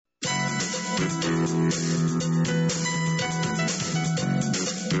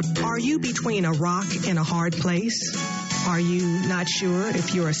Are you between a rock and a hard place? Are you not sure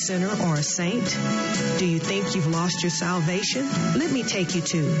if you're a sinner or a saint? Do you think you've lost your salvation? Let me take you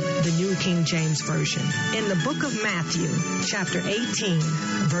to the New King James Version. In the book of Matthew, chapter 18,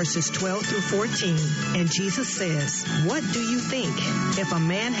 verses 12 through 14, and Jesus says, "What do you think? If a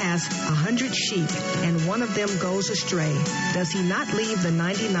man has 100 sheep and one of them goes astray, does he not leave the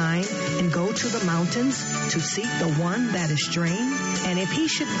 99 and go to the mountains to seek the one that is strayed? And if he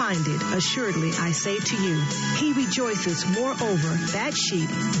should find it, assuredly I say to you, he rejoices more over that sheep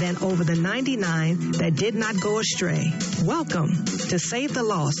than over the 99 that did not go astray." Welcome to Save the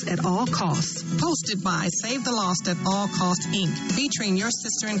Lost at All Costs, hosted by Save the Lost at All Costs, Inc., featuring your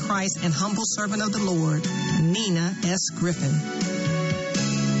sister in Christ and humble servant of the Lord, Nina S. Griffin.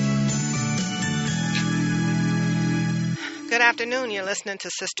 Good afternoon. You're listening to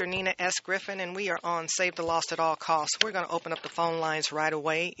Sister Nina S. Griffin, and we are on Save the Lost at All Costs. We're going to open up the phone lines right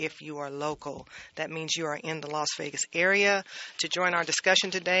away if you are local. That means you are in the Las Vegas area. To join our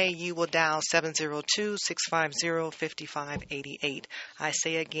discussion today, you will dial 702-650-5588. I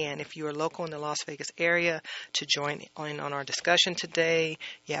say again, if you are local in the Las Vegas area, to join in on our discussion today,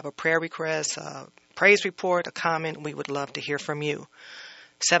 you have a prayer request, a praise report, a comment, we would love to hear from you.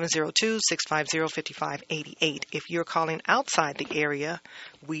 702-650-5588. If you're calling outside the area,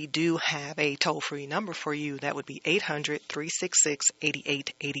 we do have a toll-free number for you. That would be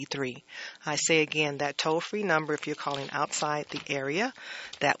 800-366-8883. I say again, that toll-free number, if you're calling outside the area,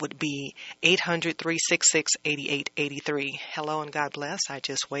 that would be 800-366-8883. Hello and God bless. I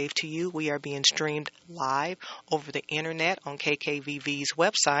just waved to you. We are being streamed live over the internet on KKVV's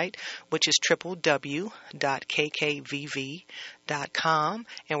website, which is www.kkvv.com.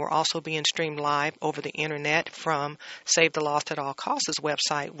 And we're also being streamed live over the internet from Save the Lost at All Costs'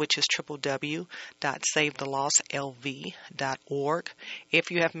 website, which is www.savethelostlv.org.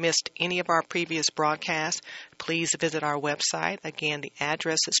 If you have missed any of our previous broadcasts, please visit our website. Again, the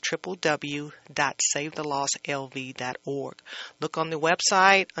address is www.savethelostlv.org. Look on the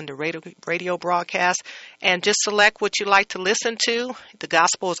website under radio broadcast and just select what you like to listen to. The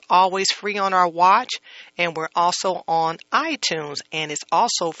gospel is always free on our watch, and we're also on iTunes, and it's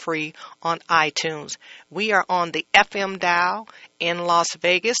also free on iTunes. We are on the FM dial in Las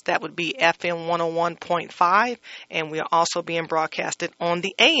Vegas. That would be FM 101.5, and we are also being broadcasted on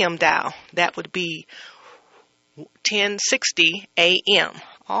the AM dial. That would be 1060 AM.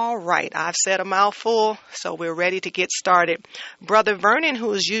 All right, I've said a mouthful, so we're ready to get started. Brother Vernon,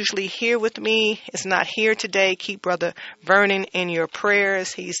 who is usually here with me, is not here today. Keep Brother Vernon in your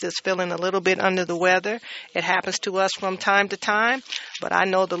prayers. He's just feeling a little bit under the weather. It happens to us from time to time, but I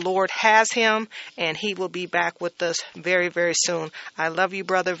know the Lord has him, and he will be back with us very, very soon. I love you,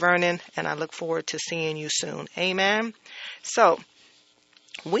 Brother Vernon, and I look forward to seeing you soon. Amen. So,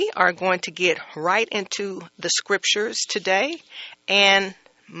 we are going to get right into the scriptures today, and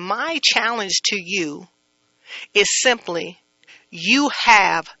my challenge to you is simply, you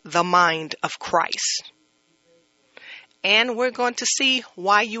have the mind of Christ. And we're going to see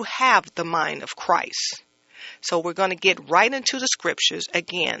why you have the mind of Christ. So we're going to get right into the scriptures.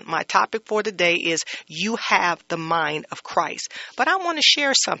 Again, my topic for today is you have the mind of Christ. But I want to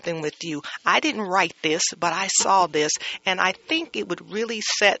share something with you. I didn't write this, but I saw this, and I think it would really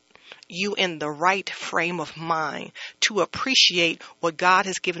set you in the right frame of mind to appreciate what God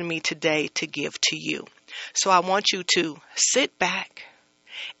has given me today to give to you. So I want you to sit back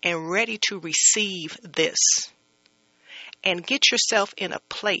and ready to receive this and get yourself in a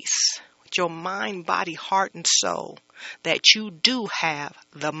place with your mind, body, heart, and soul that you do have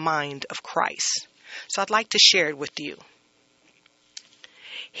the mind of Christ. So I'd like to share it with you.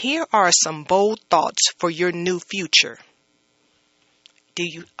 Here are some bold thoughts for your new future. Do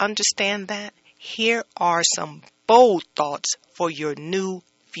you understand that? Here are some bold thoughts for your new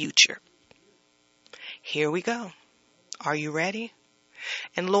future. Here we go. Are you ready?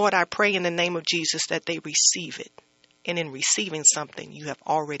 And Lord, I pray in the name of Jesus that they receive it. And in receiving something, you have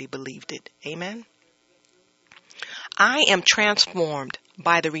already believed it. Amen. I am transformed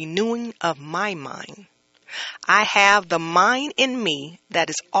by the renewing of my mind. I have the mind in me that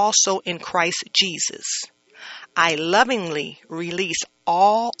is also in Christ Jesus. I lovingly release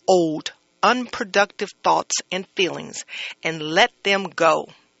all old, unproductive thoughts and feelings and let them go.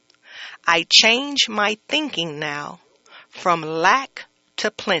 I change my thinking now from lack to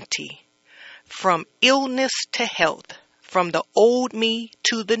plenty, from illness to health, from the old me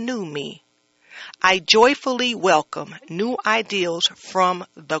to the new me. I joyfully welcome new ideals from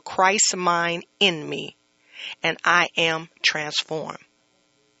the Christ mind in me, and I am transformed.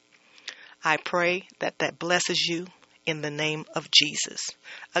 I pray that that blesses you in the name of Jesus.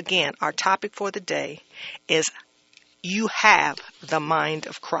 Again, our topic for the day is you have the mind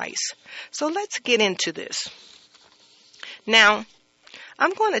of Christ. So let's get into this. Now,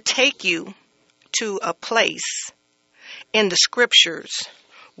 I'm going to take you to a place in the scriptures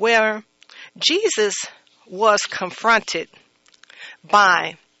where Jesus was confronted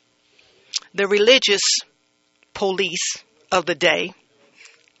by the religious police of the day,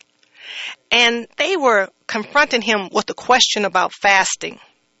 and they were confronting him with a question about fasting.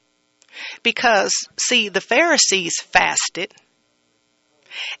 Because, see, the Pharisees fasted,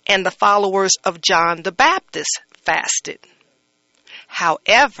 and the followers of John the Baptist fasted.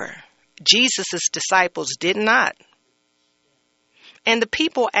 However, Jesus' disciples did not. And the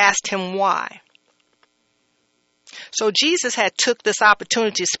people asked him why. So Jesus had took this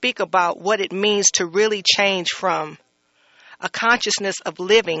opportunity to speak about what it means to really change from a consciousness of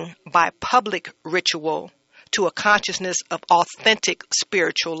living by public ritual to a consciousness of authentic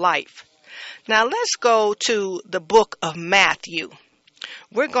spiritual life. Now let's go to the book of Matthew.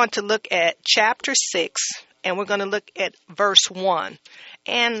 We're going to look at chapter 6, and we're going to look at verse 1.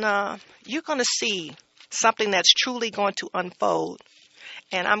 And you're going to see something that's truly going to unfold.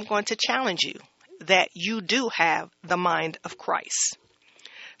 And I'm going to challenge you that you do have the mind of Christ.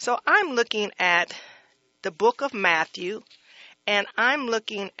 So I'm looking at the book of Matthew, and I'm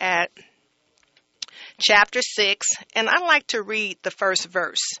looking at chapter 6, and I like to read the first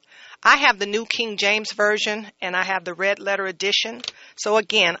verse. I have the New King James Version, and I have the Red Letter Edition. So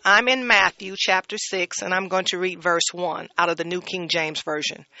again, I'm in Matthew chapter 6, and I'm going to read verse 1 out of the New King James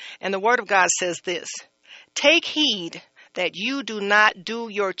Version. And the Word of God says this: "Take heed that you do not do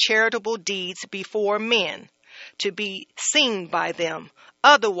your charitable deeds before men, to be seen by them.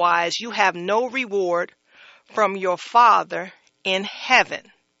 Otherwise, you have no reward from your Father in heaven."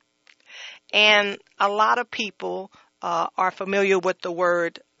 And a lot of people are familiar with the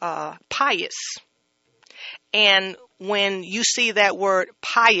word pious. And when you see that word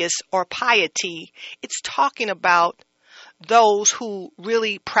pious or piety, it's talking about those who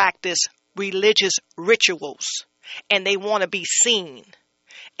really practice religious rituals and they want to be seen.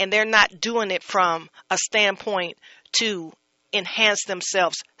 And they're not doing it from a standpoint to enhance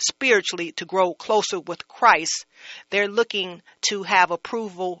themselves spiritually, to grow closer with Christ. They're looking to have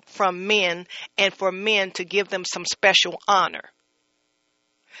approval from men and for men to give them some special honor.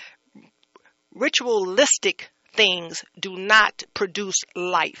 Ritualistic things do not produce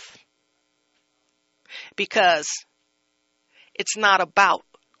life, because it's not about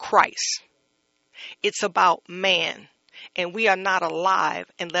Christ. It's about man. And we are not alive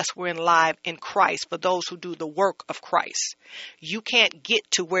unless we're alive in Christ, for those who do the work of Christ. You can't get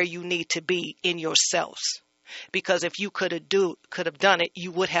to where you need to be in yourselves, because if you could have done it,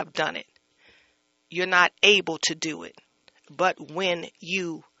 you would have done it. You're not able to do it. But when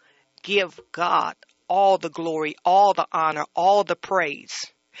you give God all the glory, all the honor, all the praise,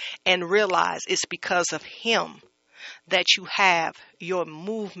 and realize it's because of Him that you have your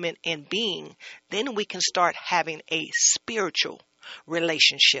movement and being, then we can start having a spiritual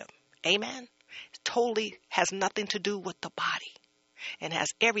relationship. Amen. It totally has nothing to do with the body, and has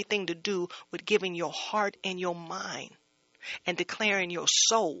everything to do with giving your heart and your mind and declaring your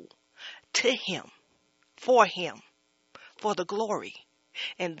soul to Him, for the glory.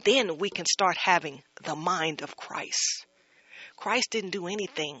 And then we can start having the mind of Christ. Christ didn't do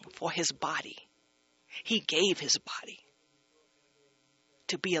anything for His body. He gave His body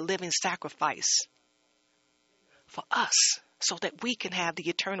to be a living sacrifice for us, so that we can have the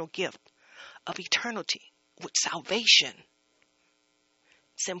eternal gift of eternity with salvation.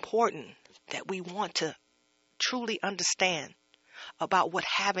 It's important that we want to truly understand about what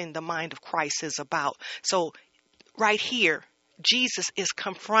having the mind of Christ is about. So right here, Jesus is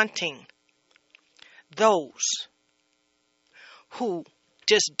confronting those who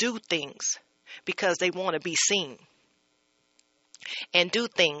just do things because they want to be seen, and do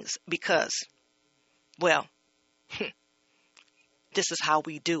things because, well, this is how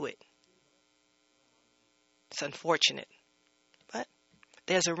we do it. It's unfortunate, but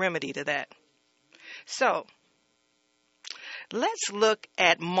there's a remedy to that. So let's look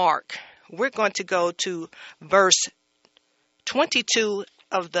at Mark. We're going to go to verse 22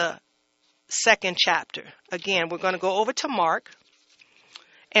 of the second chapter. Again, we're going to go over to Mark,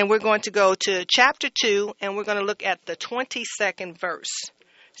 and we're going to go to chapter 2, and we're going to look at the 22nd verse.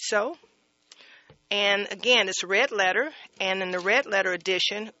 So, and again, it's red letter, and in the red letter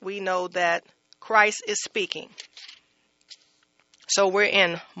edition, we know that Christ is speaking. So we're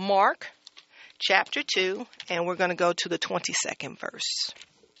in Mark chapter 2, and we're going to go to the 22nd verse.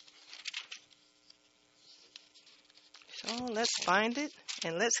 So let's find it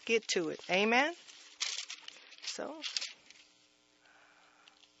and let's get to it. Amen. So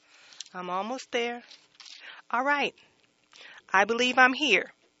I'm almost there. All right. I believe I'm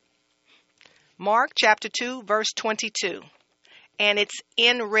here. Mark chapter 2, verse 22. And it's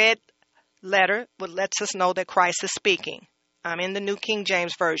in red letter, what lets us know that Christ is speaking. I'm in the New King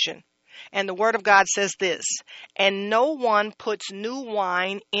James Version. And the Word of God says this, and no one puts new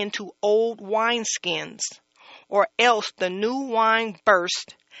wine into old wineskins, or else the new wine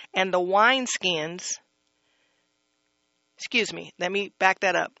burst, and the wineskins, let me back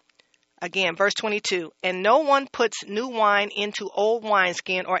that up. Again, verse 22, and no one puts new wine into old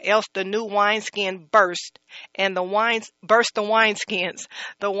wineskin, or else the new wineskin burst, and the wineskins.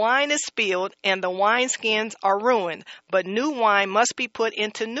 The wine is spilled, and the wineskins are ruined, but new wine must be put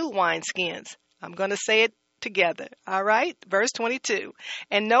into new wineskins. I'm going to say it together. All right? Verse 22,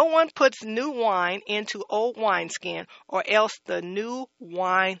 and no one puts new wine into old wineskin, or else the new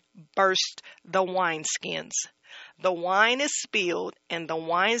wine burst the wineskins. The wine is spilled, and the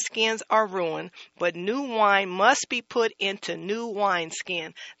wineskins are ruined, but new wine must be put into new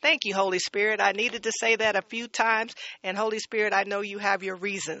wineskin. Thank you, Holy Spirit. I needed to say that a few times, and Holy Spirit, I know you have your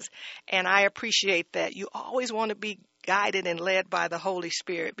reasons, and I appreciate that. You always want to be guided and led by the Holy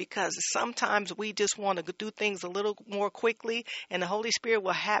Spirit, because sometimes we just want to do things a little more quickly, and the Holy Spirit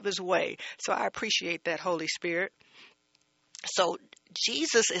will have his way. So I appreciate that, Holy Spirit. So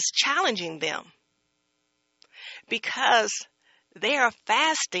Jesus is challenging them, because they are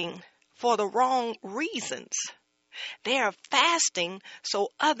fasting for the wrong reasons. They are fasting so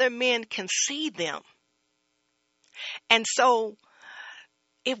other men can see them. And so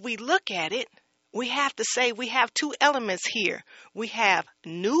if we look at it, we have to say we have two elements here. We have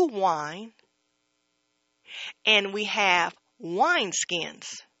new wine and we have wineskins.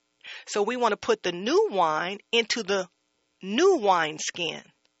 So we want to put the new wine into the new wineskin,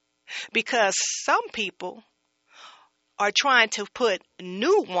 because some people are trying to put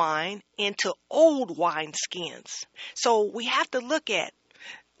new wine into old wineskins. So we have to look at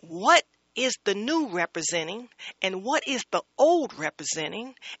what is the new representing and what is the old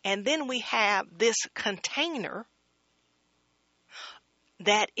representing. And then we have this container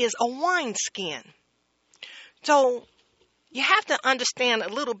that is a wineskin. So you have to understand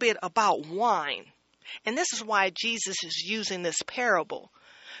a little bit about wine. And this is why Jesus is using this parable,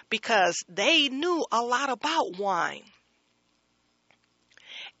 because they knew a lot about wine.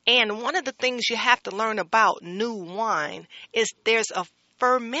 And one of the things you have to learn about new wine is there's a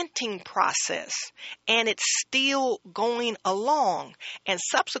fermenting process, and it's still going along. And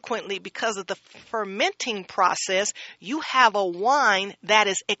subsequently, because of the fermenting process, you have a wine that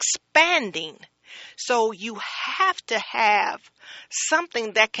is expanding. So you have to have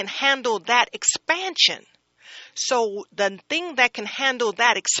something that can handle that expansion. So the thing that can handle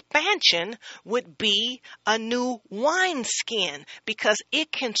that expansion would be a new wineskin, because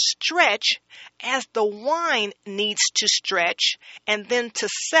it can stretch as the wine needs to stretch and then to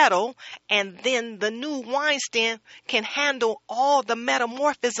settle, and then the new wineskin can handle all the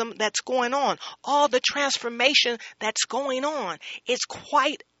metamorphism that's going on, all the transformation that's going on. It's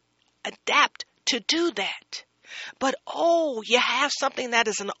quite adept to do that. But you have something that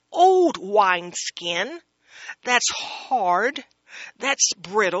is an old wineskin, that's hard, that's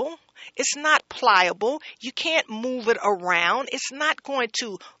brittle, it's not pliable, you can't move it around, it's not going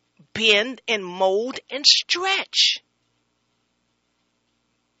to bend and mold and stretch.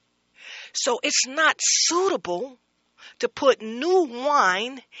 So it's not suitable to put new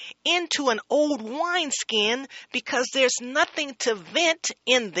wine into an old wineskin, because there's nothing to vent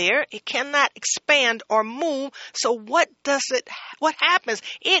in there. It cannot expand or move. So what happens?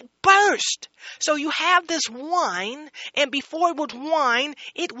 It bursts. So you have this wine, and before it was wine,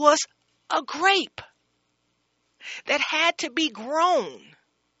 it was a grape that had to be grown,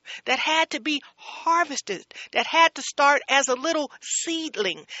 that had to be harvested, that had to start as a little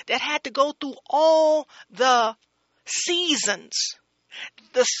seedling, that had to go through all the seasons.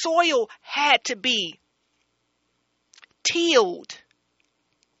 The soil had to be tilled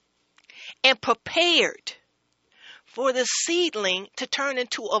and prepared for the seedling to turn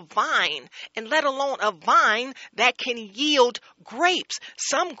into a vine, and let alone a vine that can yield grapes.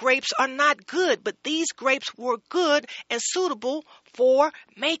 Some grapes are not good, but these grapes were good and suitable for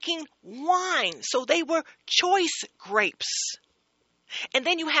making wine. So they were choice grapes. And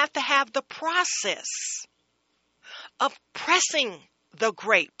then you have to have the process of pressing the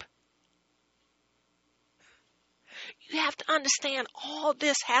grape. You have to understand all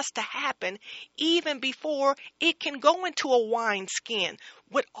this has to happen even before it can go into a wineskin.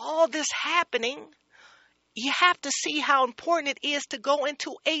 With all this happening, you have to see how important it is to go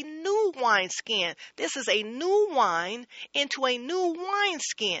into a new wineskin. This is a new wine into a new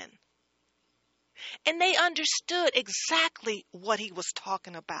wineskin. And they understood exactly what he was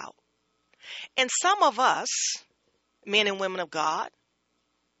talking about. And some of us, men and women of God,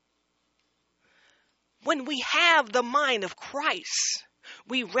 when we have the mind of Christ,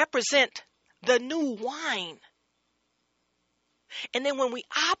 we represent the new wine. And then when we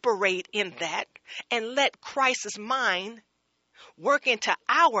operate in that and let Christ's mind work into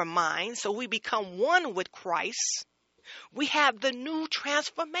our mind so we become one with Christ, we have the new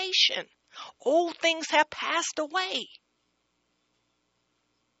transformation. Old things have passed away.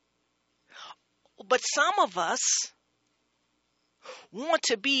 But some of us want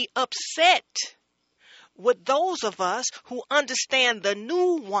to be upset with those of us who understand the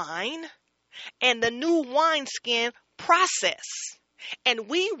new wine and the new wineskin process. And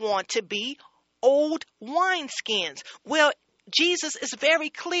we want to be old wineskins. Well, Jesus is very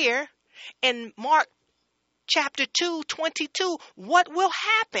clear in Mark chapter 2:22 what will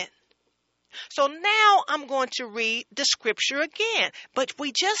happen. So now I'm going to read the scripture again, but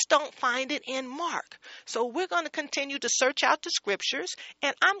we just don't find it in Mark. So we're going to continue to search out the scriptures,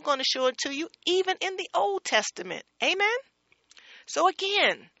 and I'm going to show it to you even in the Old Testament. Amen? So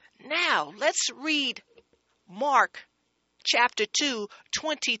again, now let's read Mark chapter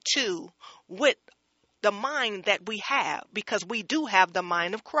 2:22 with the mind that we have, because we do have the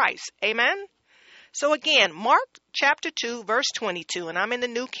mind of Christ. Amen? So again, Mark chapter 2, verse 22, and I'm in the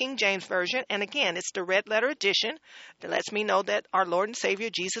New King James Version, and again, it's the red letter edition that lets me know that our Lord and Savior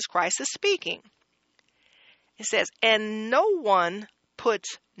Jesus Christ is speaking. It says, "And no one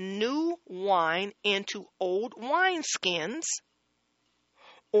puts new wine into old wineskins,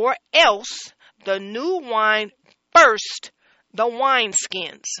 or else the new wine bursts the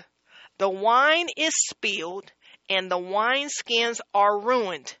wineskins. The wine is spilled, and the wineskins are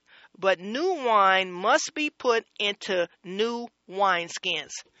ruined. But new wine must be put into new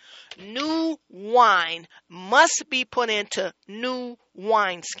wineskins." New wine must be put into new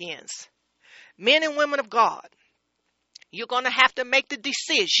wineskins. Men and women of God, you're going to have to make the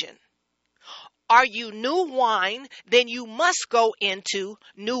decision. Are you new wine? Then you must go into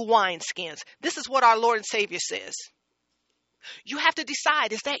new wineskins. This is what our Lord and Savior says. You have to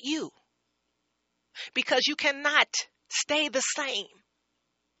decide, is that you? Because you cannot stay the same.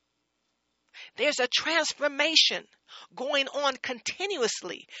 There's a transformation going on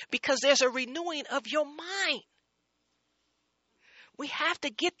continuously because there's a renewing of your mind. We have to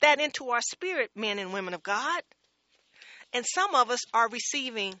get that into our spirit, men and women of God. And some of us are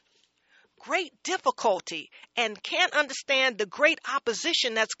receiving great difficulty and can't understand the great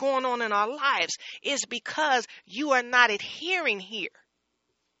opposition that's going on in our lives is because you are not adhering here.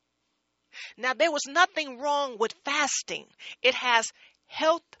 Now, there was nothing wrong with fasting. It has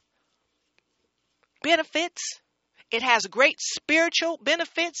health benefits. It has great spiritual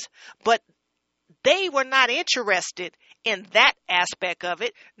benefits, but they were not interested in that aspect of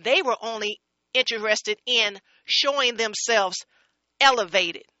it. They were only interested in showing themselves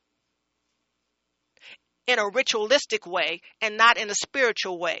elevated in a ritualistic way and not in a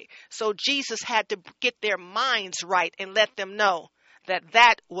spiritual way. So Jesus had to get their minds right and let them know that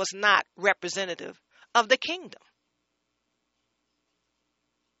that was not representative of the kingdom.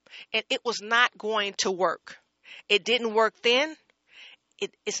 And it was not going to work. It didn't work then.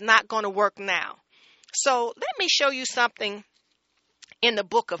 It's not going to work now. So let me show you something in the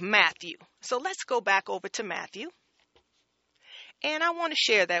book of Matthew. So let's go back over to Matthew. And I want to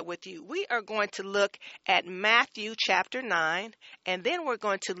share that with you. We are going to look at Matthew chapter 9, and then we're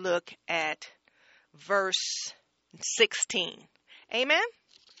going to look at verse 16. Amen?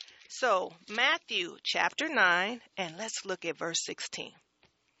 So Matthew chapter 9, and let's look at verse 16.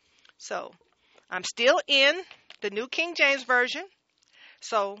 So I'm still in the New King James Version.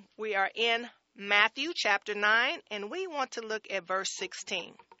 So we are in Matthew chapter 9, and we want to look at verse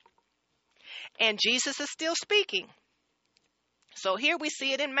 16. And Jesus is still speaking. So here we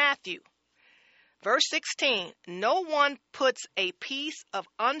see it in Matthew. Verse 16, "No one puts a piece of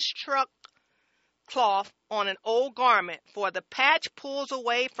unstruck cloth on an old garment, for the patch pulls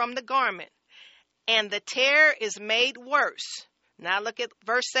away from the garment, and the tear is made worse." Now look at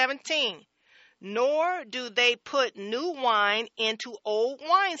verse 17. "Nor do they put new wine into old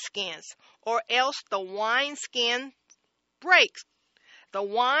wineskins, or else the wineskin breaks. The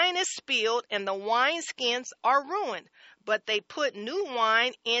wine is spilled, and the wineskins are ruined. But they put new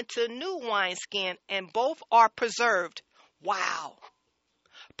wine into new wineskin, and both are preserved." Wow.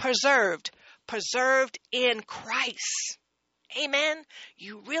 Preserved. Preserved in Christ. Amen.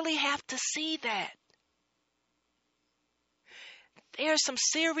 You really have to see that. There are some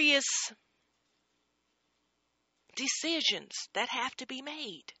serious decisions that have to be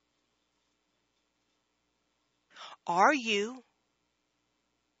made. Are you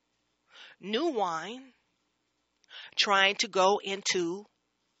new wine trying to go into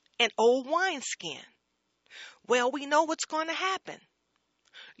an old wineskin? Well, we know what's going to happen.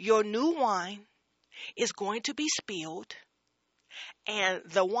 Your new wine is going to be spilled, and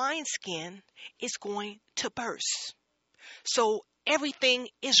the wineskin is going to burst. So everything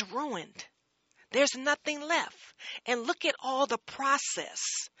is ruined. There's nothing left. And look at all the process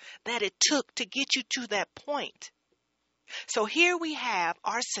that it took to get you to that point. So here we have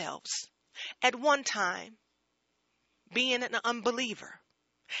ourselves at one time being an unbeliever.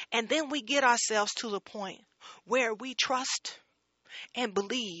 And then we get ourselves to the point where we trust and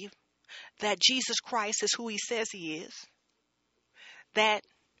believe that Jesus Christ is who he says he is, that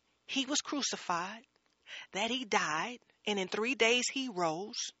he was crucified, that he died, and in 3 days he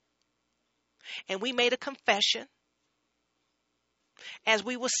rose. And we made a confession, as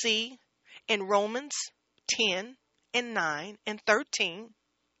we will see in Romans 10 and 9 and 13.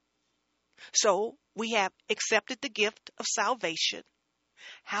 So we have accepted the gift of salvation.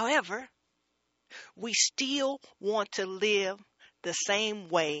 However, we still want to live the same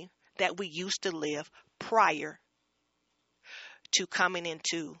way that we used to live prior to coming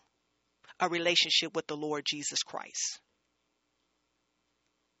into a relationship with the Lord Jesus Christ.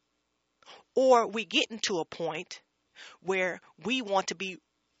 Or we get into a point where we want to be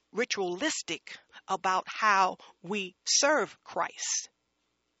ritualistic about how we serve Christ.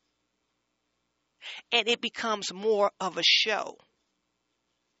 And it becomes more of a show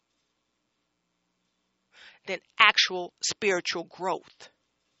than actual spiritual growth.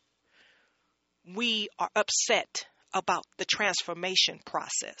 We are upset about the transformation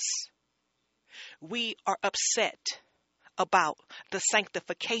process. We are upset about the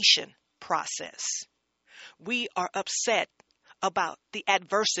sanctification process. We are upset about the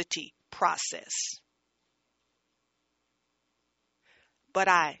adversity process. But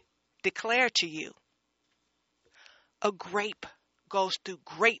I declare to you, a grape goes through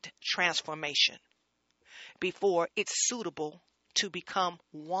great transformation before it's suitable to become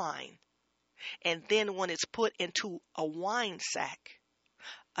wine. And then when it's put into a wine sack,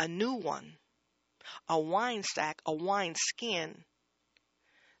 a new one, a wine sack, a wine skin,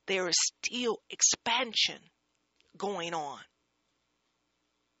 there is still expansion going on.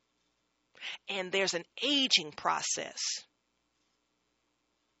 And there's an aging process.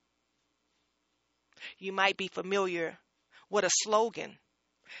 You might be familiar with a slogan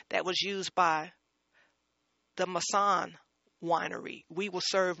that was used by the Masson winery. We will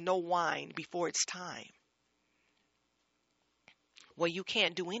serve no wine before it's time. Well, you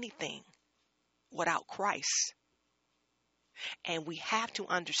can't do anything without Christ. And we have to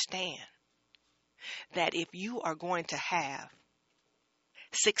understand that if you are going to have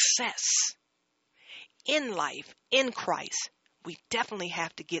success in life, in Christ, we definitely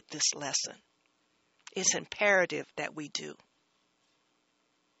have to get this lesson. It's imperative that we do.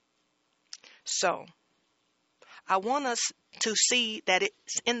 So, I want us to see that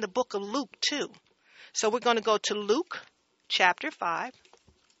it's in the book of Luke too. So we're going to go to Luke chapter 5,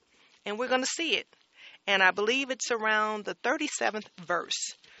 and we're going to see it. And I believe it's around the 37th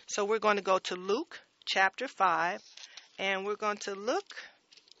verse. So we're going to go to Luke chapter 5, and we're going to look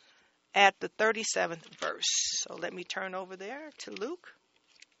at the 37th verse. So let me turn over there to Luke.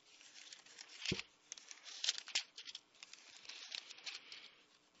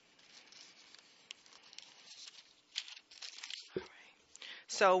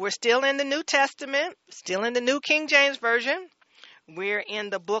 So we're still in the New Testament, still in the New King James Version. We're in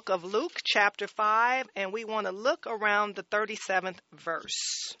the book of Luke, chapter 5, and we want to look around the 37th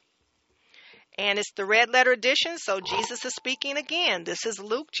verse. And it's the red letter edition, so Jesus is speaking again. This is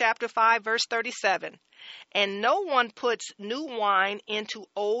Luke, chapter 5, verse 37. And no one puts new wine into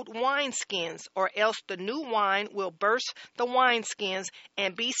old wineskins, or else the new wine will burst the wineskins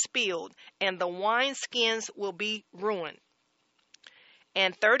and be spilled, and the wineskins will be ruined.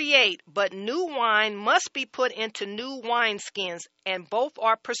 And 38, but new wine must be put into new wineskins, and both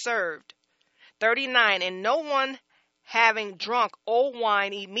are preserved. 39, and no one having drunk old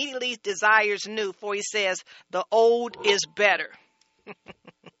wine immediately desires new, for he says, the old is better.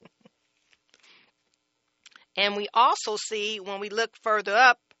 And we also see, when we look further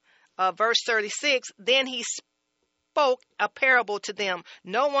up, verse 36, then he spoke a parable to them.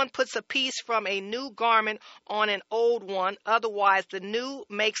 No one puts a piece from a new garment on an old one, otherwise the new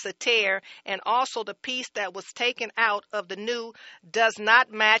makes a tear, and also the piece that was taken out of the new does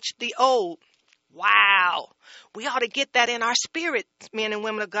not match the old. Wow. We ought to get that in our spirit, men and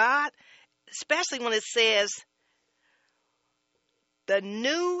women of God, especially when it says the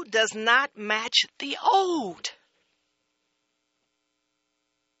new does not match the old.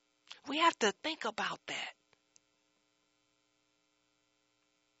 We have to think about that.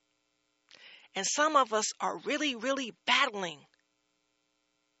 And some of us are really, really battling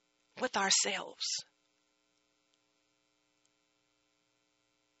with ourselves.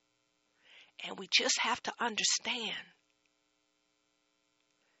 And we just have to understand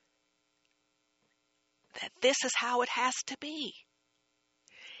that this is how it has to be.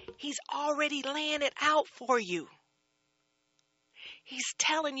 He's already laying it out for you. He's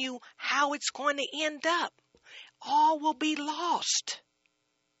telling you how it's going to end up. All will be lost.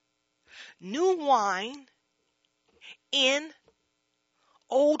 New wine in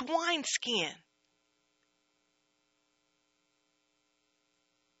old wineskin.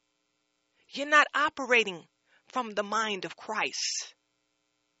 You're not operating from the mind of Christ.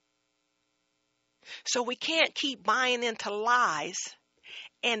 So we can't keep buying into lies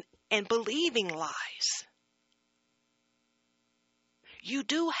and believing lies. You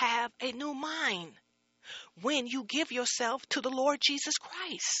do have a new mind when you give yourself to the Lord Jesus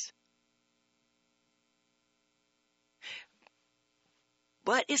Christ.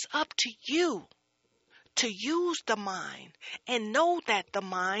 But it's up to you to use the mind and know that the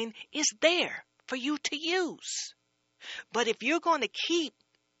mind is there for you to use. But if you're going to keep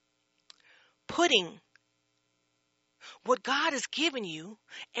putting what God has given you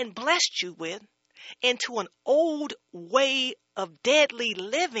and blessed you with into an old way of deadly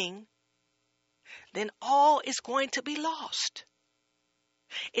living, then all is going to be lost.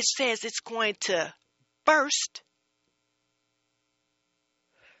 It says it's going to burst.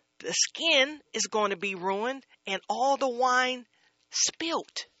 The skin is going to be ruined and all the wine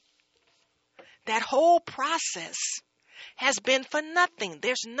spilt. That whole process has been for nothing.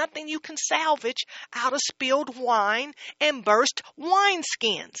 There's nothing you can salvage out of spilled wine and burst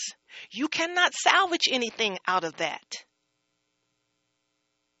wineskins. You cannot salvage anything out of that.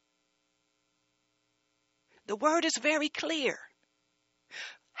 The word is very clear.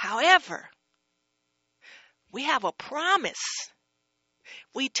 However, we have a promise.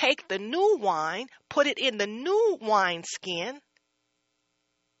 We take the new wine, put it in the new wineskin.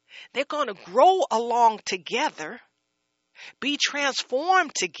 They're going to grow along together, be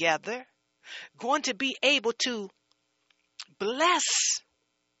transformed together, going to be able to bless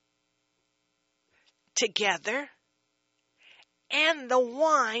together, and the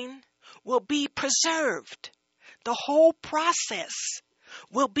wine will be preserved. The whole process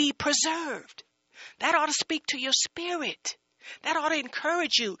will be preserved. That ought to speak to your spirit. That ought to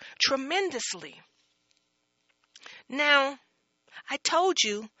encourage you tremendously. Now, I told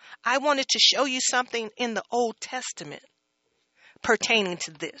you I wanted to show you something in the Old Testament pertaining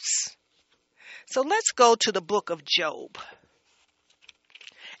to this. So let's go to the book of Job.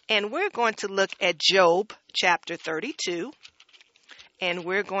 And we're going to look at Job chapter 32. And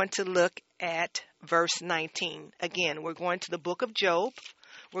we're going to look at verse 19. Again, we're going to the book of Job.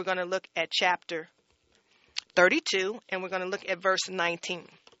 We're going to look at chapter 32, and we're going to look at verse 19.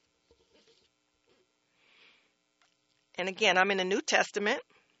 And again, I'm in the New Testament.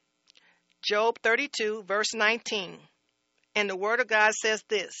 Job 32, verse 19. And the word of God says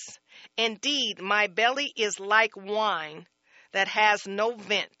this: Indeed, my belly is like wine that has no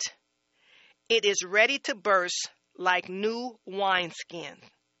vent. It is ready to burst like new wineskin.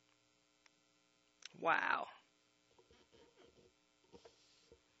 Wow.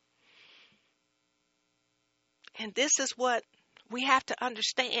 And this is what we have to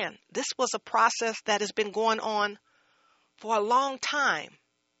understand. This was a process that has been going on for a long time.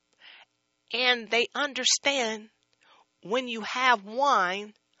 And they understand when you have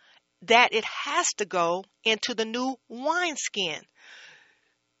wine that it has to go into the new wineskin.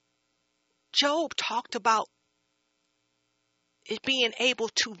 Job talked about it being able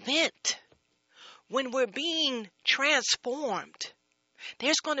to vent. When we're being transformed,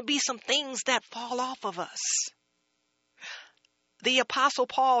 there's going to be some things that fall off of us. The Apostle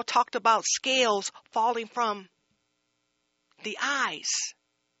Paul talked about scales falling from the eyes.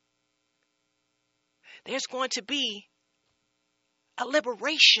 There's going to be a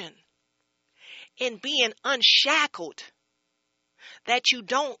liberation in being unshackled, that you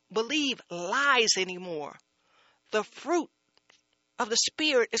don't believe lies anymore. The fruit of the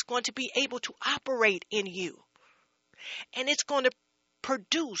Spirit is going to be able to operate in you. And it's going to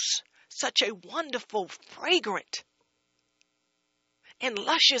produce such a wonderful, fragrant, and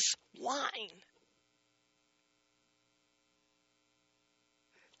luscious wine.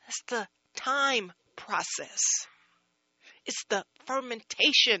 That's the time process. It's the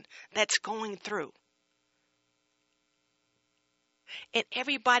fermentation that's going through. And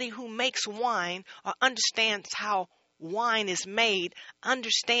everybody who makes wine or understands how wine is made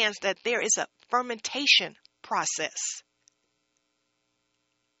understands that there is a fermentation process.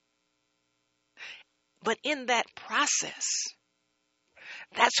 But in that process,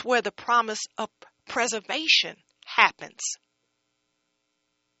 that's where the promise of preservation happens.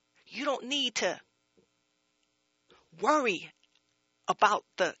 You don't need to worry about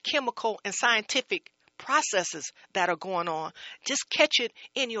the chemical and scientific processes that are going on. Just catch it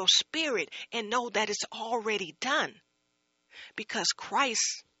in your spirit and know that it's already done, because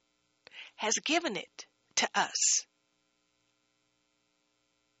Christ has given it to us.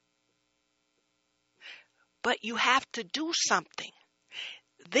 But you have to do something.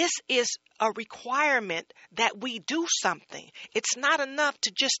 This is a requirement that we do something. It's not enough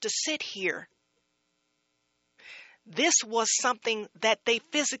to sit here. This was something that they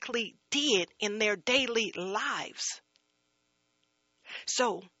physically did in their daily lives.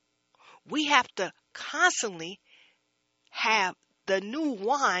 So we have to constantly have the new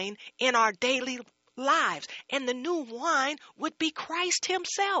wine in our daily lives. And the new wine would be Christ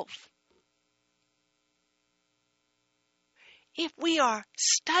himself. If we are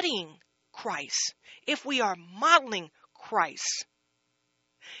studying Christ, if we are modeling Christ,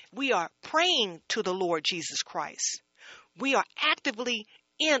 we are praying to the Lord Jesus Christ, we are actively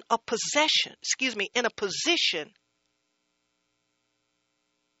in a position,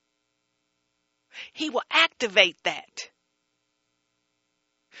 he will activate that.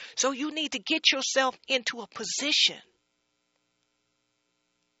 So you need to get yourself into a position.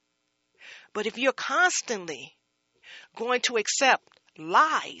 But if you're constantly going to accept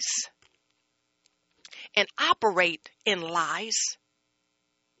lies and operate in lies,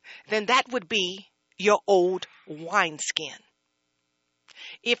 then that would be your old wineskin.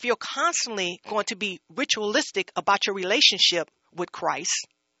 If you're constantly going to be ritualistic about your relationship with Christ,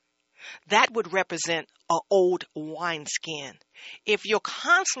 that would represent an old wineskin. If you're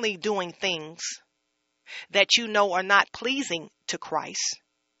constantly doing things that you know are not pleasing to Christ,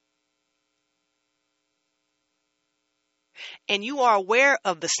 and you are aware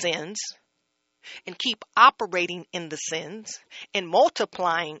of the sins and keep operating in the sins and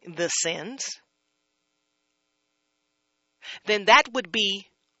multiplying the sins, then that would be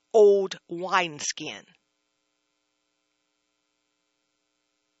old wineskin.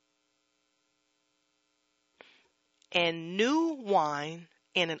 And new wine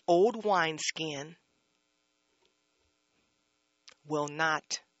in an old wineskin will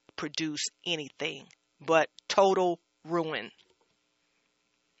not produce anything but total ruin.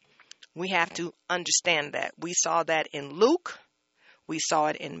 We have to understand that. We saw that in Luke. We saw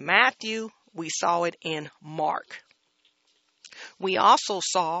it in Matthew. We saw it in Mark. We also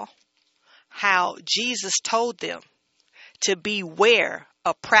saw how Jesus told them to beware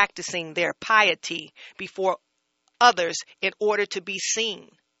of practicing their piety before others in order to be seen.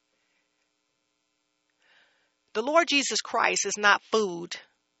 The Lord Jesus Christ is not fooled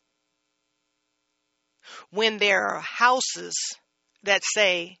when there are houses that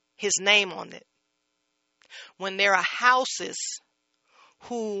say his name on it. When there are houses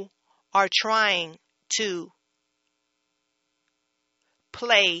who are trying to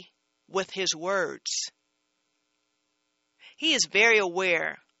play with his words. He is very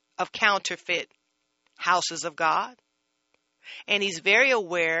aware of counterfeit houses of God. And he's very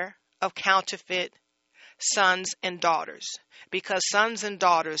aware of counterfeit sons and daughters. Because sons and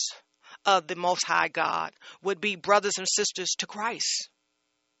daughters of the Most High God would be brothers and sisters to Christ.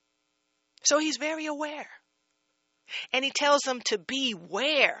 So he's very aware. And he tells them to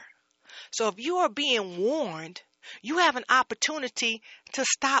beware. So if you are being warned, you have an opportunity to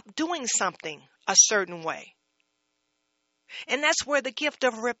stop doing something a certain way. And that's where the gift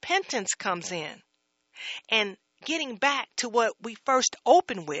of repentance comes in. And getting back to what we first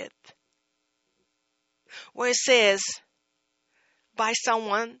opened with, where it says by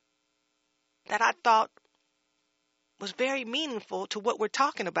someone that I thought was very meaningful to what we're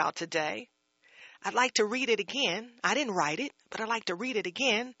talking about today. I'd like to read it again. I didn't write it, but I'd like to read it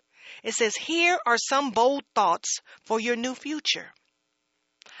again. It says, here are some bold thoughts for your new future.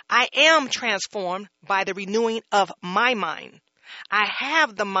 I am transformed by the renewing of my mind. I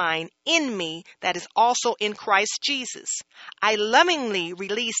have the mind in me that is also in Christ Jesus. I lovingly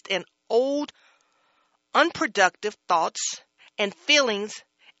released an old, unproductive thoughts and feelings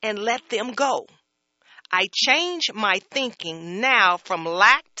and let them go. I change my thinking now from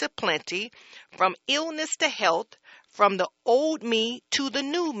lack to plenty, from illness to health, from the old me to the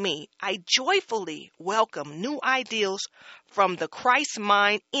new me. I joyfully welcome new ideals from the Christ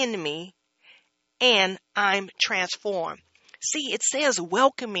mind in me, and I'm transformed. See, it says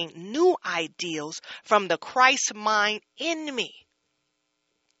welcoming new ideals from the Christ mind in me.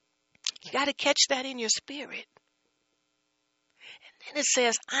 You got to catch that in your spirit. And then it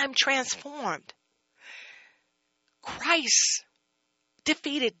says, I'm transformed. Christ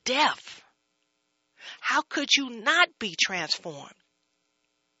defeated death. How could you not be transformed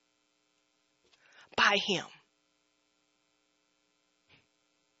by him?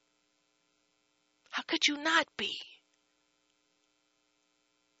 How could you not be?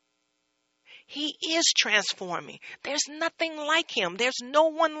 He is transforming. There's nothing like him. There's no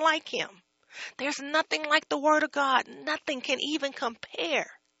one like him. There's nothing like the Word of God. Nothing can even compare.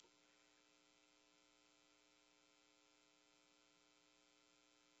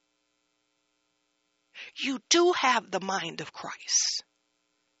 You do have the mind of Christ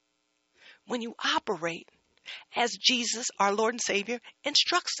when you operate as Jesus, our Lord and Savior,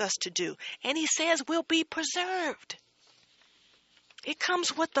 instructs us to do. And he says we'll be preserved. It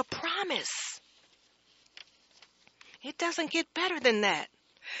comes with the promise. It doesn't get better than that.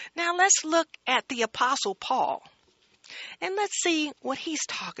 Now let's look at the Apostle Paul. And let's see what he's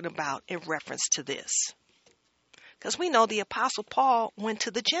talking about in reference to this. Because we know the Apostle Paul went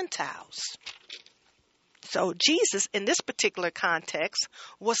to the Gentiles. So Jesus, in this particular context,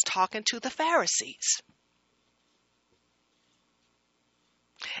 was talking to the Pharisees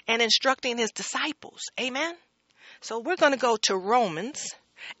and instructing his disciples. Amen? So we're going to go to Romans,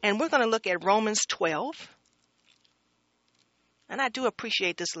 and we're going to look at Romans 12. And I do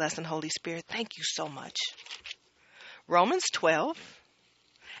appreciate this lesson, Holy Spirit. Thank you so much. Romans 12.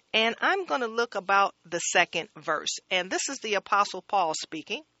 And I'm going to look about the second verse. And this is the Apostle Paul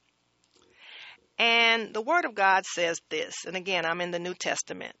speaking. And the Word of God says this. And again, I'm in the New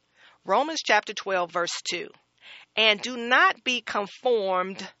Testament. Romans chapter 12, verse 2. And do not be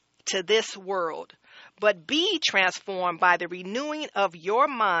conformed to this world, but be transformed by the renewing of your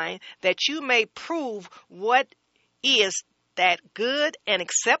mind, that you may prove what is that good and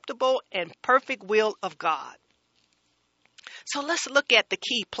acceptable and perfect will of God. So let's look at the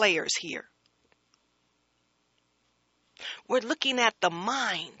key players here. We're looking at the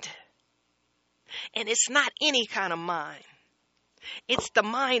mind. And it's not any kind of mind. It's the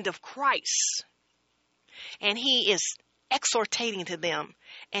mind of Christ. And he is exhortating to them.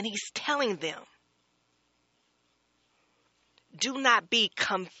 And he's telling them, do not be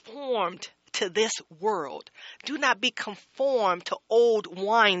conformed to this world. Do not be conformed to old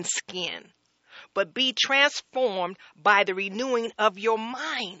wineskin, but be transformed by the renewing of your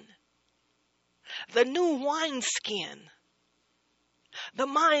mind. The new wineskin, the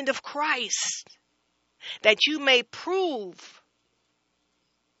mind of Christ, that you may prove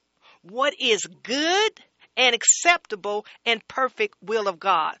what is good and acceptable and perfect will of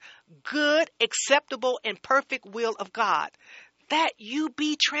God. Good, acceptable, and perfect will of God. That you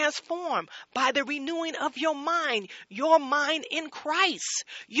be transformed by the renewing of your mind in Christ.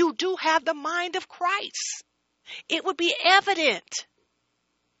 You do have the mind of Christ. It would be evident,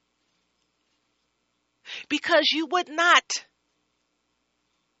 because you would not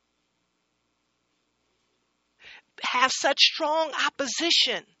have such strong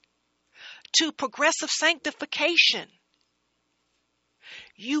opposition to progressive sanctification.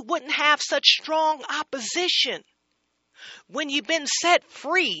 You wouldn't have such strong opposition when you've been set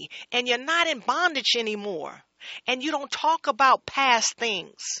free and you're not in bondage anymore, and you don't talk about past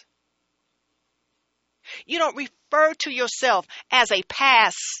things. You don't refer to yourself as a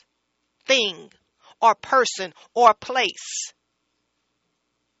past thing or person or place.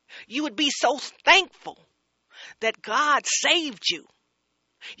 You would be so thankful that God saved you.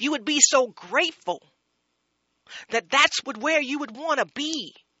 You would be so grateful that that's where you would want to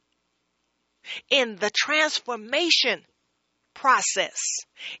be in the transformation process,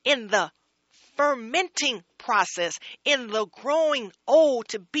 in the fermenting process, in the growing old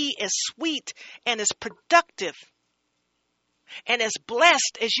to be as sweet and as productive and as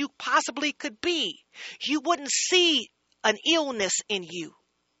blessed as you possibly could be. You wouldn't see an illness in you.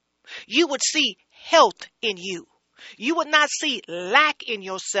 You would see health in you. You would not see lack in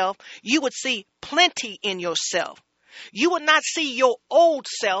yourself. You would see plenty in yourself. You would not see your old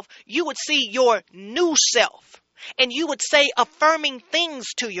self. You would see your new self. And you would say affirming things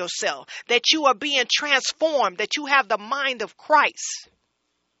to yourself, that you are being transformed, that you have the mind of Christ,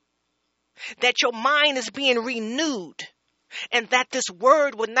 that your mind is being renewed, and that this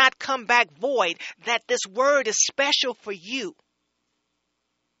word will not come back void, that this word is special for you.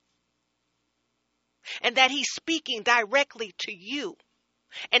 and that he's speaking directly to you,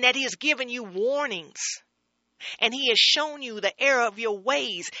 and that he has given you warnings, and he has shown you the error of your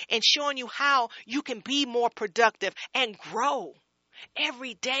ways and shown you how you can be more productive and grow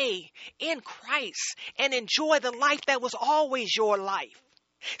every day in Christ and enjoy the life that was always your life.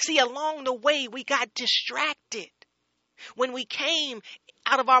 See, along the way, we got distracted. When we came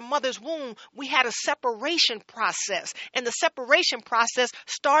out of our mother's womb, we had a separation process. And the separation process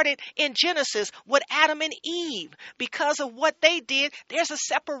started in Genesis with Adam and Eve. Because of what they did, there's a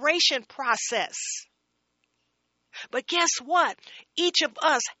separation process. But guess what? Each of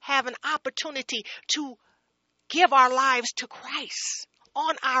us have an opportunity to give our lives to Christ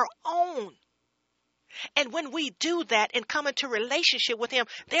on our own. And when we do that and come into relationship with him,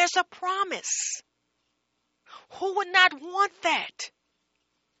 there's a promise. Who would not want that?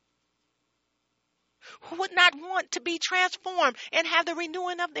 Who would not want to be transformed and have the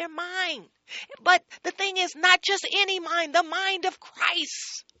renewing of their mind? But the thing is, not just any mind, the mind of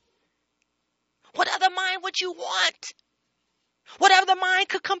Christ. What other mind would you want? What other mind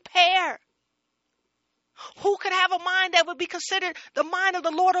could compare? Who could have a mind that would be considered the mind of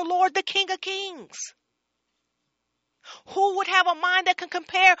the Lord of Lords, the King of Kings? Who would have a mind that can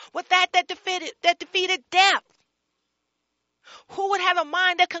compare with that defeated death? Who would have a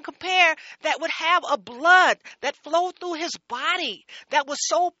mind that can compare, that would have a blood that flowed through his body that was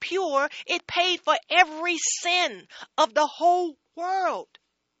so pure it paid for every sin of the whole world?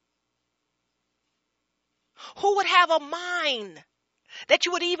 Who would have a mind that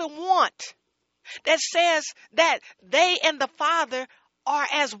you would even want that says that they and the Father are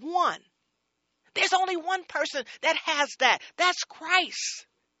as one? There's only one person that has that. That's Christ.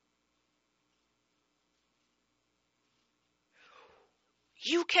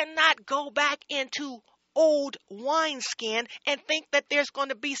 You cannot go back into old wineskin and think that there's going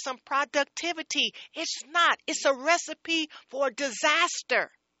to be some productivity. It's not. It's a recipe for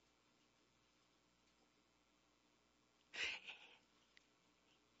disaster.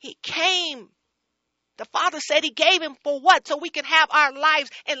 He came. The Father said he gave him for what? So we can have our lives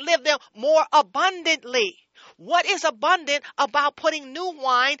and live them more abundantly. What is abundant about putting new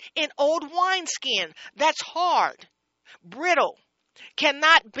wine in old wineskin? That's hard, brittle,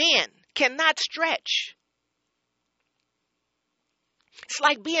 cannot bend, cannot stretch. It's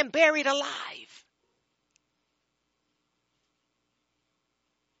like being buried alive.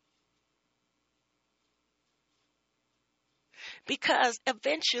 Because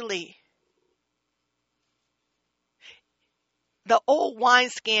eventually, the old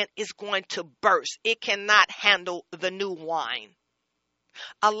wineskin is going to burst. It cannot handle the new wine.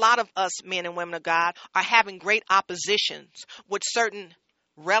 A lot of us men and women of God are having great oppositions with certain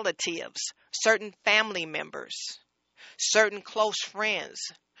relatives, certain family members, certain close friends,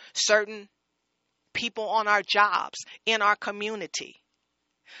 certain people on our jobs, in our community.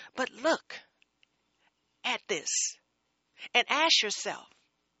 But look at this and ask yourself,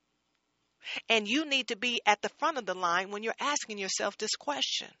 and you need to be at the front of the line when you're asking yourself this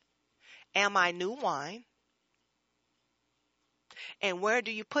question: am I new wine? And where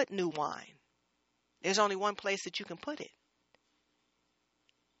do you put new wine? There's only one place that you can put it: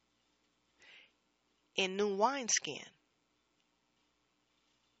 in new wineskin.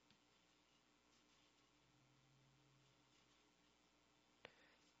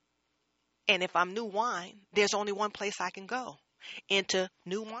 And if I'm new wine, there's only one place I can go: into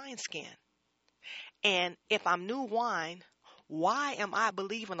new wineskin. And if I'm new wine, why am I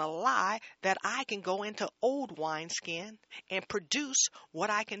believing a lie that I can go into old wineskin and produce what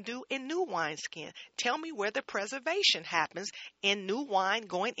I can do in new wineskin? Tell me where the preservation happens in new wine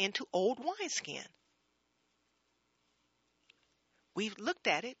going into old wineskin. We've looked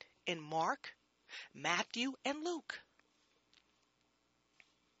at it in Mark, Matthew, and Luke.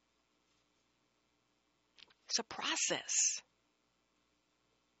 It's a process.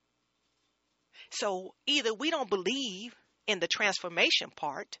 So either we don't believe in the transformation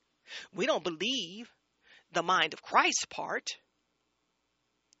part, we don't believe the mind of Christ part.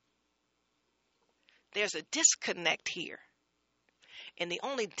 There's a disconnect here. And the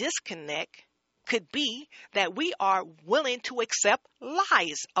only disconnect could be that we are willing to accept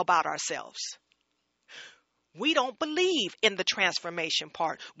lies about ourselves. We don't believe in the transformation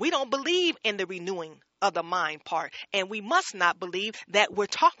part. We don't believe in the renewing of the mind part. And we must not believe that we're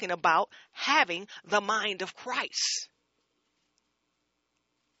talking about having the mind of Christ.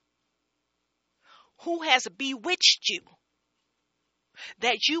 Who has bewitched you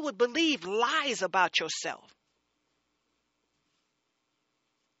that you would believe lies about yourself?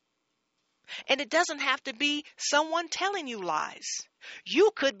 And it doesn't have to be someone telling you lies.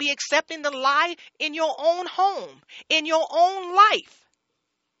 You could be accepting the lie in your own home, in your own life.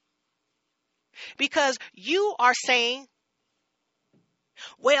 Because you are saying,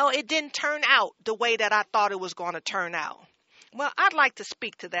 well, it didn't turn out the way that I thought it was going to turn out. Well, I'd like to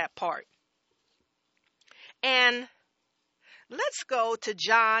speak to that part. And let's go to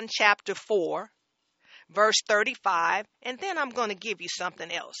John chapter 4, verse 35, and then I'm going to give you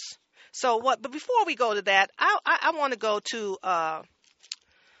something else. But before we go to that, I want to go to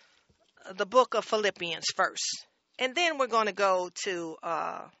the book of Philippians first. And then we're going to go to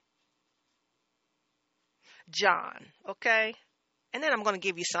John, okay? And then I'm going to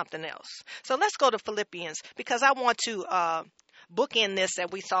give you something else. So let's go to Philippians, because I want to bookend this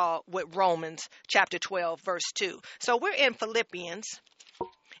that we saw with Romans chapter 12, verse 2. So we're in Philippians,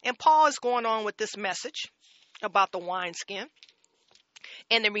 and Paul is going on with this message about the wineskin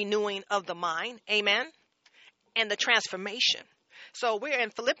and the renewing of the mind, amen, and the transformation. So we're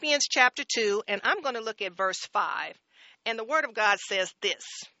in Philippians chapter 2, and I'm going to look at verse 5. And the word of God says this: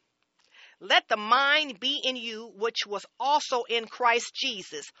 let the mind be in you, which was also in Christ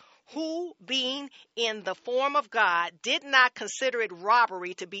Jesus, who, being in the form of God, did not consider it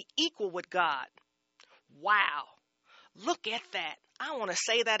robbery to be equal with God. Wow. Look at that. I want to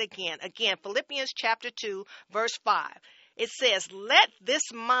say that again. Again, Philippians chapter 2, verse 5. It says, let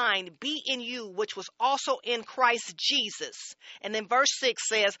this mind be in you, which was also in Christ Jesus. And then verse 6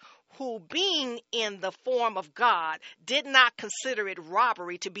 says, who being in the form of God did not consider it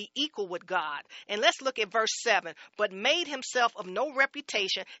robbery to be equal with God. And let's look at verse 7. But made himself of no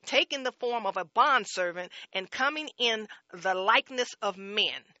reputation, taking the form of a bondservant, and coming in the likeness of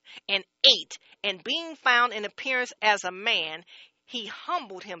men. And 8. And being found in appearance as a man, he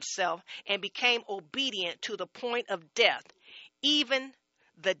humbled himself and became obedient to the point of death, even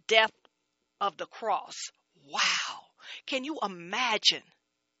the death of the cross. Wow. Can you imagine?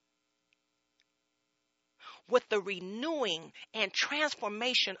 With the renewing and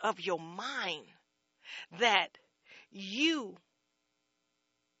transformation of your mind, that you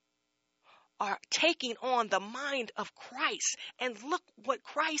are taking on the mind of Christ. And look what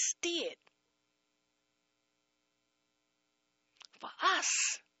Christ did for us,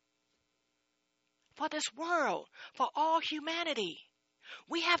 for this world, for all humanity.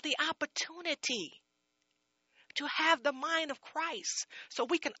 We have the opportunity to have the mind of Christ so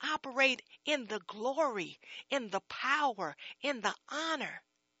we can operate in the glory, in the power, in the honor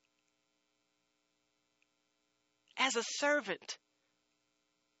as a servant,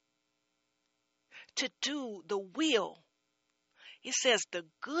 to do the will. It says the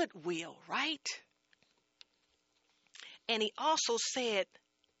good will, right? And he also said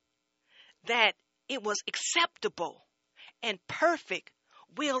that it was acceptable and perfect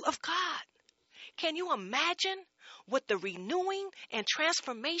will of God. Can you imagine with the renewing and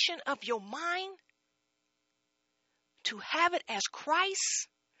transformation of your mind to have it as Christ,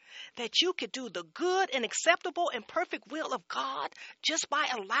 that you could do the good and acceptable and perfect will of God just by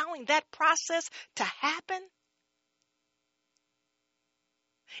allowing that process to happen?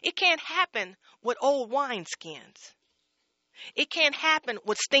 It can't happen with old wineskins. It can't happen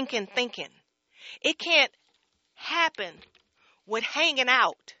with stinking thinking. It can't happen with hanging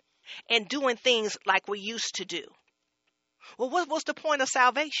out and doing things like we used to do. Well, what's the point of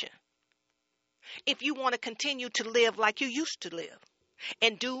salvation if you want to continue to live like you used to live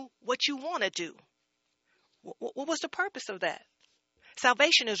and do what you want to do? What was the purpose of that?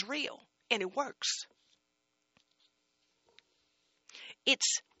 Salvation is real and it works.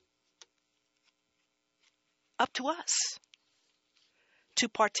 It's up to us to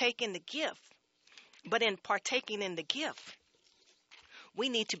partake in the gift. But in partaking in the gift, we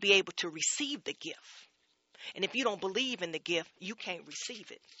need to be able to receive the gift. And if you don't believe in the gift, you can't receive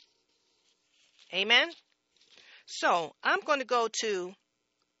it. Amen? So I'm going to go to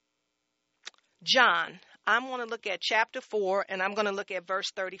John. I'm going to look at chapter 4, and I'm going to look at verse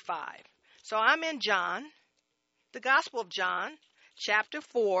 35. So I'm in John, the Gospel of John, chapter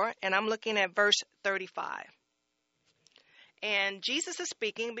 4, and I'm looking at verse 35. And Jesus is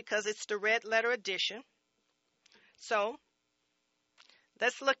speaking because it's the red letter edition. So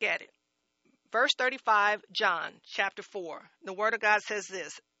let's look at it. Verse 35, John, chapter 4. The Word of God says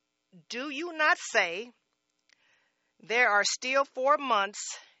this: do you not say, there are still 4 months,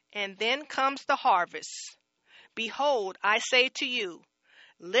 and then comes the harvest? Behold, I say to you,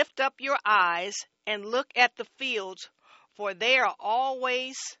 lift up your eyes and look at the fields, for they are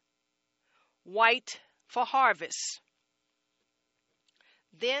always white for harvest.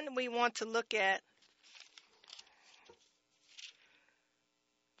 Then we want to look at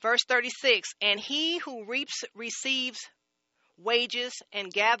Verse 36, and he who reaps receives wages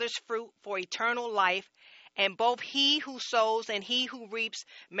and gathers fruit for eternal life, and both he who sows and he who reaps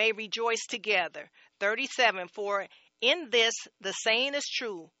may rejoice together. 37, for in this the saying is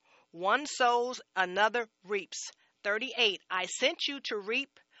true, one sows, another reaps. 38, I sent you to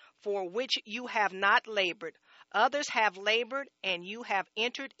reap for which you have not labored. Others have labored, and you have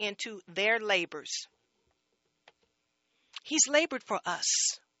entered into their labors. He's labored for us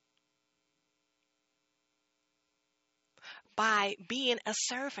by being a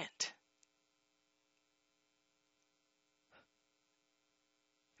servant,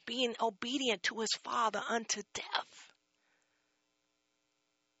 being obedient to his Father unto death.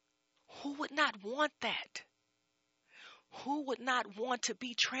 Who would not want that? Who would not want to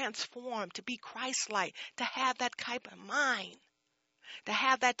be transformed, to be Christ-like, to have that type of mind, to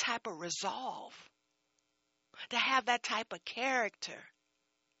have that type of resolve, to have that type of character?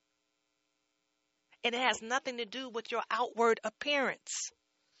 And it has nothing to do with your outward appearance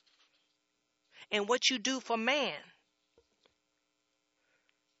and what you do for man.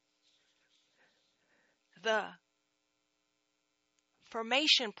 The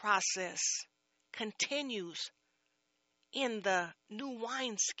formation process continues in the new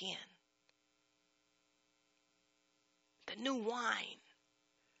wineskin. The new wine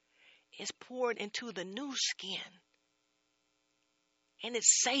is poured into the new skin. And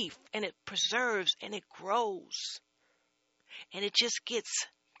it's safe, and it preserves, and it grows. And it just gets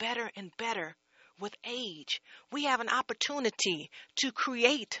better and better with age. We have an opportunity to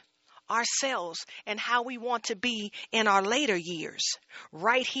create ourselves and how we want to be in our later years,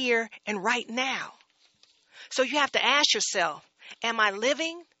 right here and right now. So you have to ask yourself, am I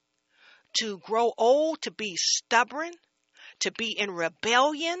living to grow old, to be stubborn, to be in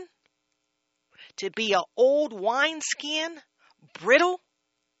rebellion, to be an old wineskin, brittle,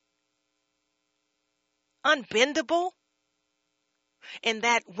 unbendable, and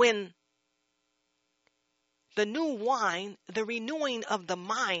that when the new wine, the renewing of the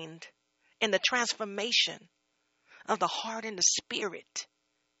mind and the transformation of the heart and the spirit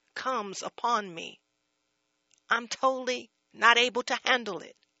comes upon me, I'm totally not able to handle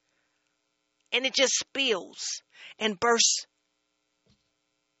it. And it just spills and bursts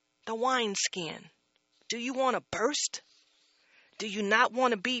the wineskin. Do you want to burst? Do you not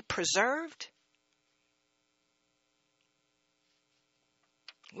want to be preserved?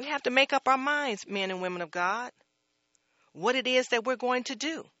 We have to make up our minds, men and women of God, what it is that we're going to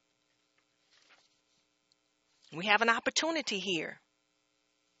do. We have an opportunity here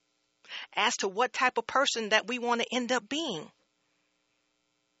as to what type of person that we want to end up being.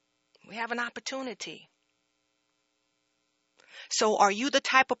 We have an opportunity. So are you the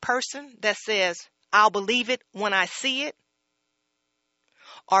type of person that says, I'll believe it when I see it?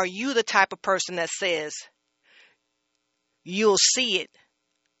 Are you the type of person that says, you'll see it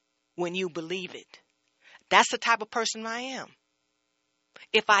when you believe it? That's the type of person I am.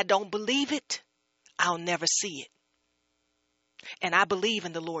 If I don't believe it, I'll never see it. And I believe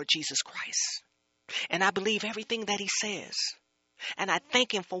in the Lord Jesus Christ. And I believe everything that he says. And I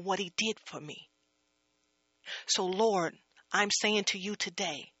thank him for what he did for me. So Lord, I'm saying to you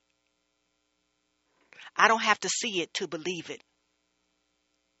today, I don't have to see it to believe it.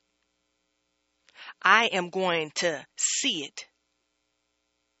 I am going to see it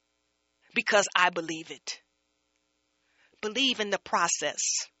because I believe it. Believe in the process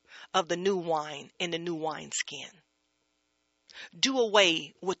of the new wine in the new wineskin. Do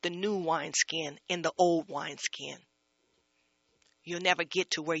away with the new wineskin in the old wineskin. You'll never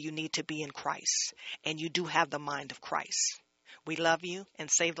get to where you need to be in Christ. And you do have the mind of Christ. We love you and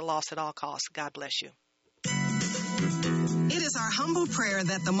save the lost at all costs. God bless you. It is our humble prayer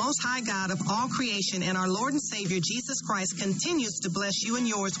that the Most High God of all creation and our Lord and Savior Jesus Christ continues to bless you and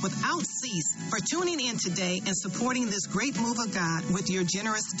yours without cease for tuning in today and supporting this great move of God with your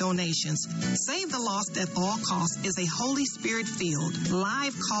generous donations. Save the Lost at All Costs is a Holy Spirit-filled,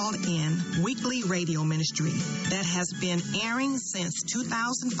 live called-in weekly radio ministry that has been airing since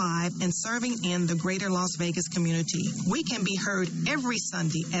 2005 and serving in the greater Las Vegas community. We can be heard every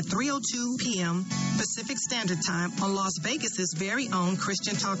Sunday at 3:02 p.m. Pacific Standard Time on Las Vegas's very own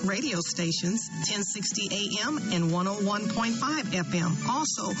Christian Talk radio stations, 1060 AM and 101.5 FM.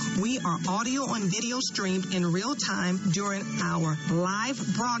 Also, we are audio and video streamed in real time during our live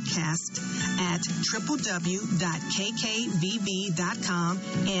broadcast at www.kkvv.com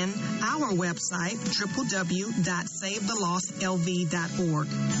and our website, www.savethelostlv.org.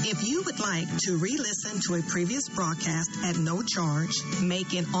 If you would like to re-listen to a previous broadcast at no charge,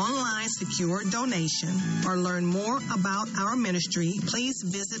 make an online secure donation, or learn more about our our ministry, please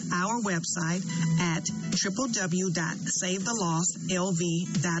visit our website at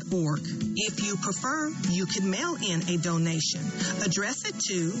www.savethelostlv.org. If you prefer, you can mail in a donation. Address it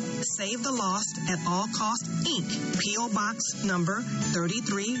to Save the Lost at All Cost, Inc., P.O. Box number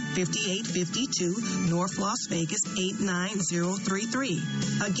 335852, North Las Vegas 89033.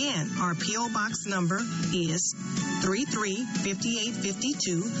 Again, our P.O. Box number is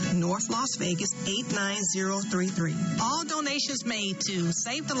 335852, North Las Vegas 89033. All donations made to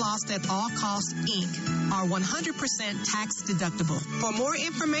Save the Lost at All Cost, Inc. are 100% tax deductible. For more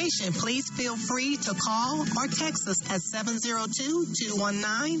information, please feel free to call or text us at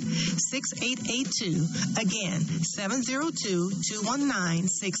 702-219-6882. Again,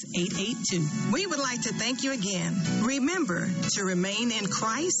 702-219-6882. We would like to thank you again. Remember to remain in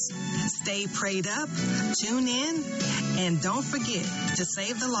Christ, stay prayed up, tune in, and don't forget to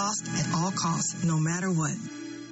save the lost at all costs, no matter what.